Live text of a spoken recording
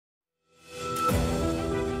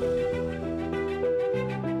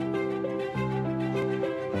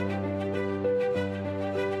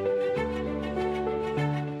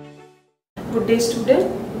Good day student,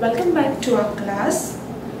 welcome back to our class.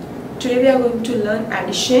 Today we are going to learn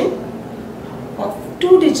addition of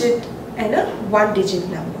 2-digit and a 1-digit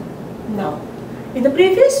number. Now, in the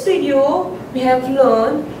previous video we have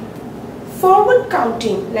learned forward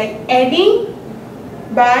counting, like adding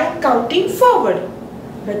by counting forward.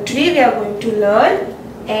 But today we are going to learn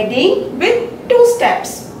adding with 2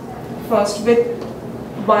 steps. First with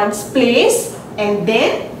 1's place and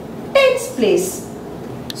then 10's place.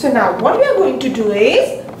 So now what we are going to do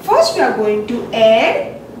is, first we are going to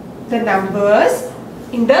add the numbers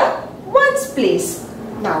in the 1's place.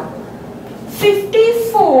 Now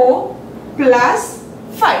 54 plus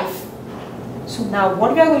 5. So now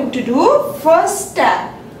what we are going to do, first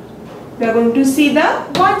step, we are going to see the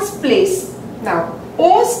 1's place. Now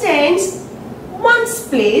O stands 1's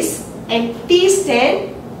place and T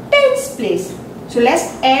stands 10's place. So let's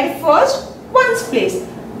add first 1's place.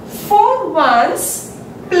 4 1's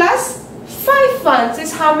plus 5 1's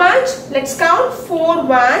is how much? Let's count. 4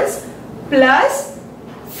 1's plus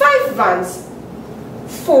 5 1's.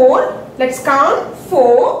 4, let's count.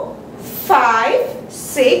 4, 5,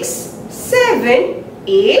 6, 7,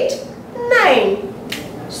 8, 9.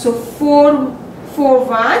 So 4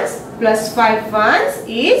 1's plus 5 1's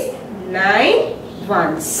is 9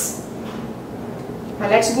 1's. Now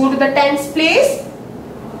let's go to the 10's place.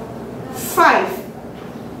 5.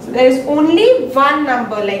 So there is only one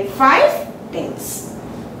number, like 5 tenths.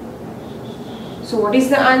 So what is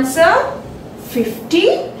the answer?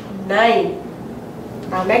 59.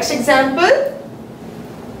 Now next example.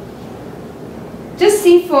 Just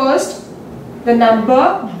see first the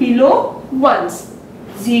number below 1's,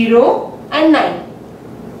 0 and 9.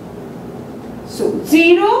 So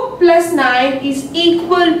 0 plus 9 is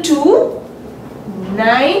equal to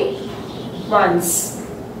 9 1's.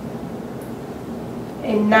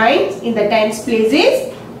 And 9 in the tens place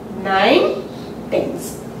is 9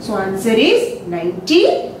 tenths. So answer is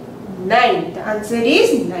 99. The answer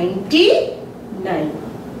is 99.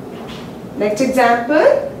 Next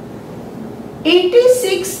example.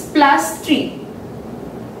 86 plus 3.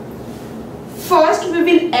 First we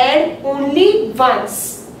will add only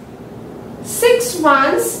 1's. 6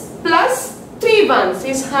 1's plus 3 1's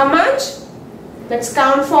is how much? Let's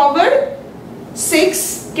count forward.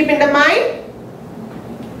 6, keep in the mind.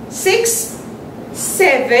 6,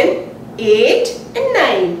 7, 8 and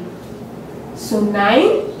 9. So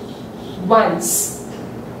 9 1's.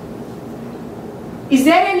 Is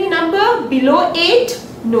there any number below 8?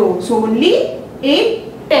 No. So only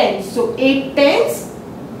 8 tenths. So 8 tenths.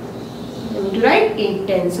 I'm going to write 8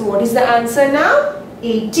 tenths. So what is the answer now?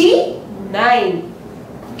 89.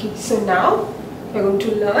 Okay. So now we are going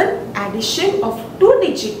to learn addition of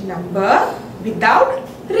 2-digit number without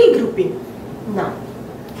regrouping. Now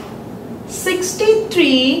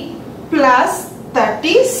 63 plus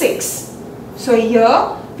 36. So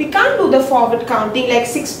here we can't do the forward counting like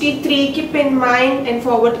 63, keep in mind, and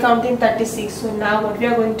forward counting 36. So now what we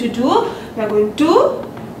are going to do, we are going to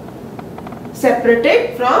separate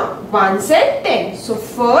it from 1's and 10. So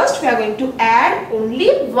first we are going to add only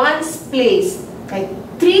 1's place, like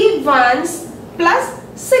 3 1's plus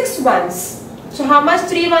 6 1's. So how much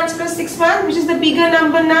 3 1's plus 6 1's? Which is the bigger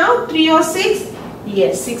number now, 3 or 6?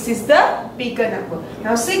 Yes, 6 is the bigger number.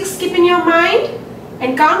 Now 6 keep in your mind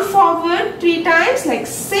and count forward 3 times, like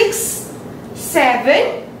 6,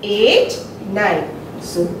 7, 8, 9.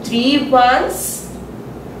 So 3 1's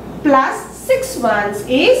plus 6 1's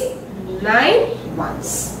is 9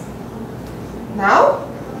 1's. Now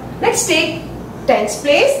let's take 10's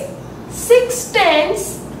place. 6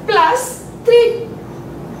 tenths plus 3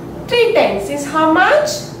 tenths is how much?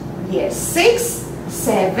 Yes, 6,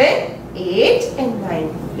 7, 8 and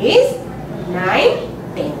 9 is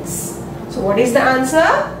 9 tenths. So what is the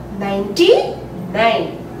answer?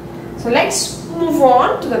 99. So let's move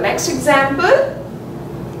on to the next example.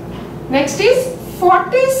 Next is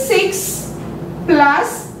 46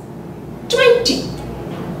 plus 20.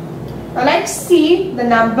 Now let's see the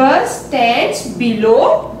numbers stands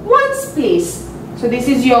below 1's place. So this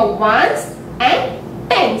is your 1's and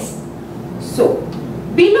 10's. So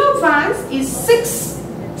below 1's is 6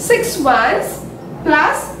 1's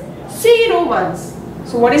plus 0 1's.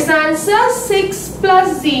 So what is the answer? 6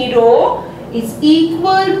 plus 0 is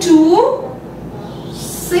equal to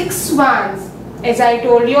 6 1's. As I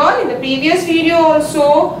told you all in the previous video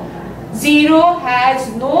also, 0 has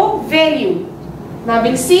no value. Now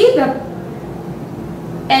we'll see the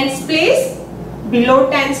 10's place. Below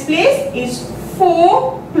 10's place is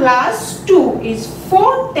 4 plus 2 is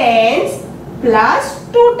 4 tenths plus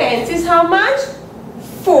 2 tenths is how much?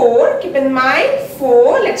 4. Keep in mind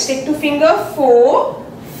 4. Let's take 2 finger. 4,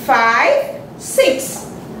 5, 6.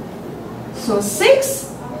 So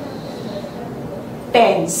 6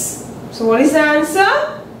 tens. So what is the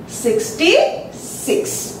answer?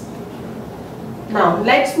 66. Now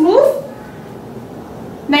let's move.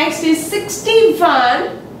 Next is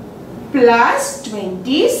 61 plus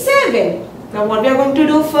 27. Now what we are going to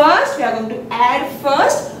do first? We are going to add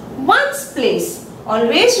first ones place.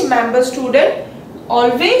 Always remember student,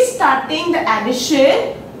 always starting the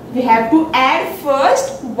addition, we have to add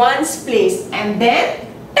first ones place and then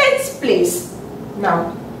tens place.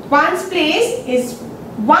 Now ones place is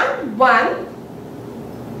 1 1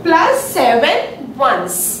 plus 7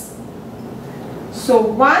 ones. So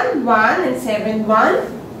 1 1 and 7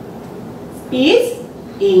 1 is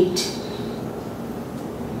 8.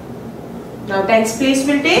 Now tens place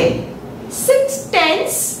will take 6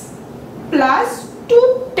 tens plus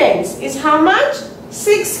 2 tens is how much?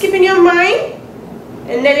 6, keep in your mind.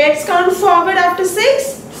 And then let's count forward after 6.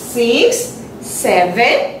 6,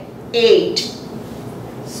 7, 8.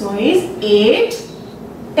 So is 8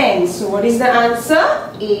 tens. So what is the answer?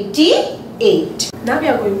 88. Now we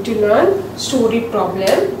are going to learn story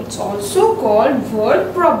problem. It's also called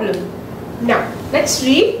word problem. Now let's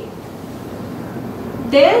read.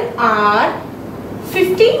 There are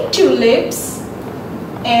 15 tulips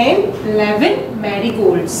and 11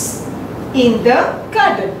 marigolds in the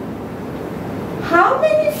garden. How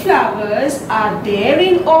many flowers are there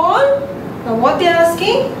in all? Now what they are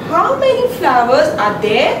asking, how many flowers are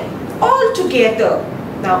there all together?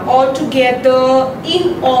 Now all together,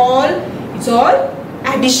 in all, it's all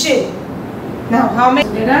addition. Now how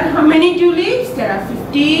many tulips? There are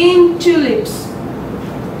 15 tulips.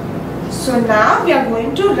 So now we are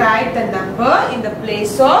going to write the number in the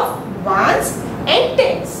place of ones and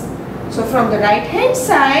tens. So from the right hand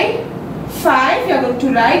side, 5 we are going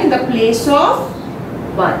to write in the place of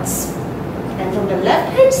ones. And from the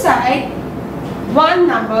left hand side, one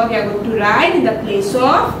number we are going to write in the place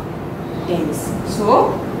of tens.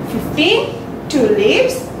 So 15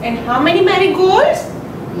 tulips and how many marigolds?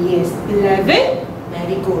 Yes, 11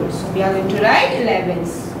 marigolds. So we are going to write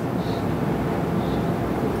 11s.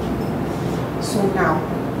 So now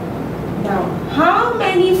how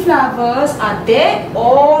many flowers are there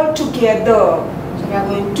all together? So we are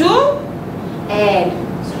going to add.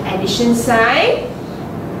 So addition sign.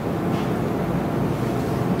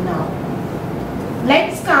 Now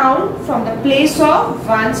let's count from the place of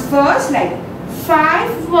ones first, like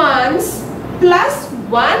 5 ones plus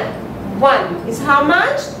 1 1 is how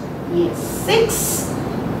much? Yes, 6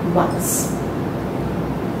 ones.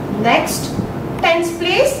 Next, tens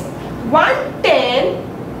place. 110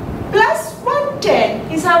 plus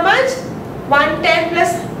 110 is how much? 110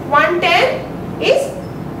 plus 110 is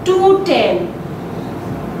 210.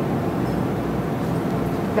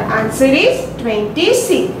 The answer is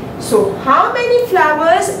 26. So how many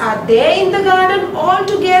flowers are there in the garden all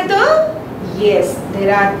together? Yes,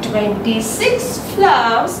 there are 26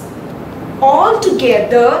 flowers all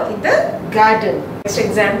together in the garden. Next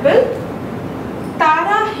example.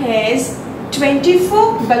 Tara has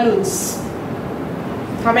 24 balloons.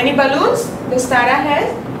 How many balloons? Does Tara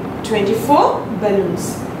has 24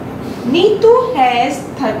 balloons. Neetu has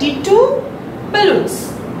 32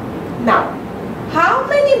 balloons. Now, how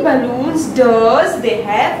many balloons does they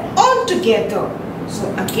have all together?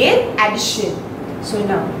 So again addition. So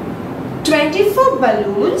now 24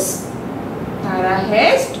 balloons. Tara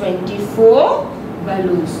has 24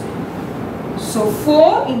 balloons. So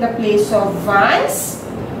 4 in the place of ones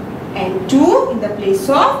and 2 in the place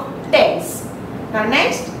of tens. Now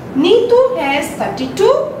next, Neetu has 32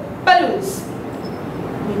 balloons.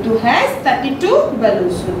 Neetu has 32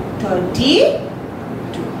 balloons. So 32.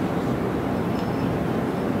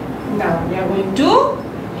 Now we are going to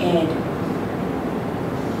add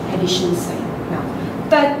addition sign. Now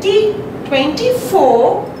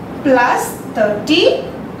 24 plus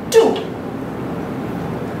 32.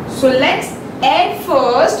 So let's add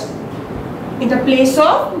first in the place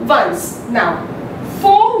of ones. Now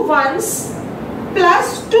 4 ones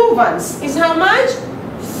plus 2 ones is how much?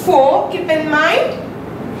 4, keep in mind,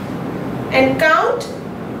 and count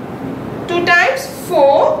 2 times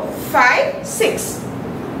 4, 5, 6.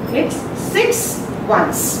 It's 6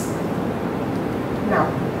 ones.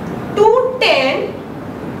 Now 210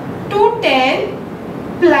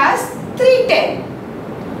 plus 310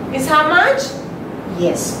 is how much?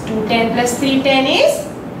 Yes, 210 plus 310 is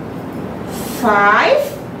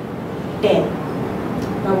 510.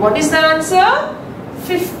 Now what is the answer?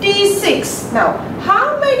 56. Now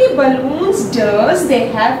how many balloons does they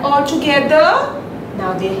have all together?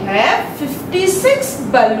 Now they have 56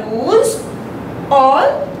 balloons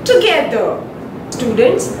all together.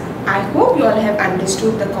 Students, I hope you all have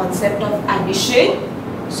understood the concept of addition.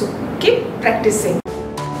 So keep practicing.